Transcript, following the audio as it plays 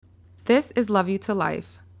This is Love You to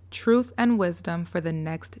Life, truth and wisdom for the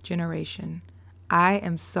next generation. I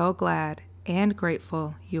am so glad and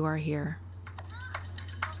grateful you are here.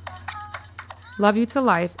 Love You to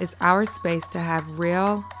Life is our space to have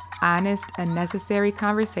real, honest, and necessary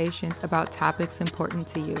conversations about topics important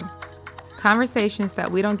to you. Conversations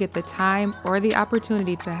that we don't get the time or the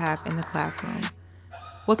opportunity to have in the classroom.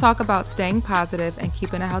 We'll talk about staying positive and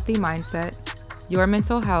keeping a healthy mindset, your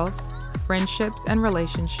mental health, friendships and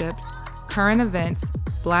relationships, current events,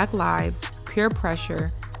 Black lives, peer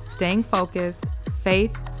pressure, staying focused,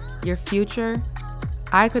 faith, your future.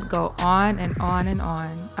 I could go on and on and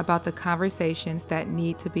on about the conversations that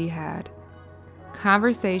need to be had.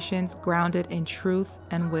 Conversations grounded in truth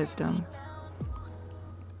and wisdom.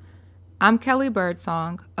 I'm Kelly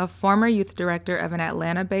Birdsong, a former youth director of an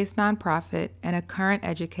Atlanta-based nonprofit and a current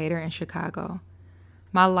educator in Chicago.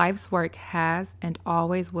 My life's work has and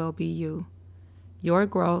always will be you. Your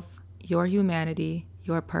growth, your humanity,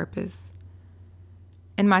 your purpose.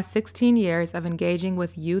 In my 16 years of engaging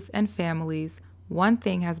with youth and families, one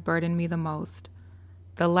thing has burdened me the most: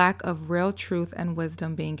 the lack of real truth and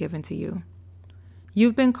wisdom being given to you.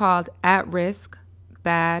 You've been called at risk,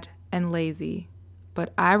 bad, and lazy,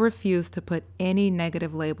 but I refuse to put any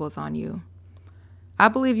negative labels on you. I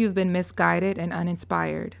believe you've been misguided and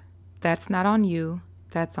uninspired. That's not on you,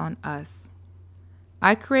 that's on us.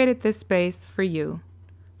 I created this space for you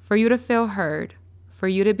to feel heard, for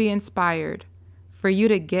you to be inspired, for you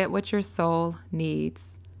to get what your soul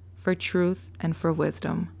needs, for truth and for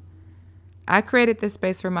wisdom. I created this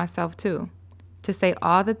space for myself too, to say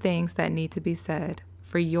all the things that need to be said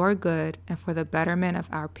for your good and for the betterment of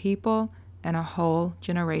our people and a whole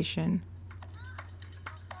generation.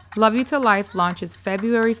 Love You to Life launches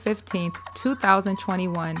February 15th,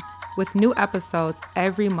 2021 with new episodes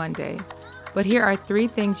every Monday. But here are 3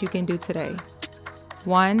 things you can do today.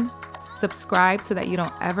 1, subscribe so that you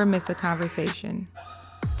don't ever miss a conversation.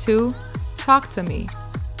 2, talk to me.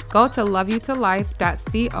 Go to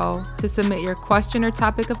loveyoutolife.co to submit your question or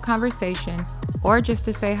topic of conversation or just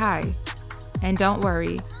to say hi. And don't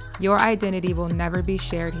worry, your identity will never be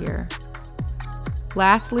shared here.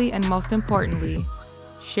 Lastly, and most importantly,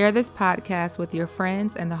 share this podcast with your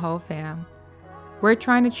friends and the whole fam. We're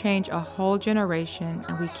trying to change a whole generation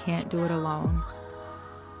and we can't do it alone.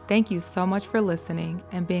 Thank you so much for listening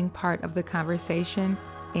and being part of the conversation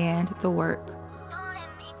and the work.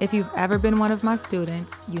 If you've ever been one of my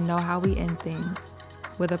students, you know how we end things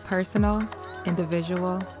with a personal,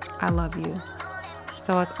 individual, I love you.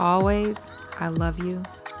 So as always, I love you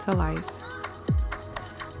to life.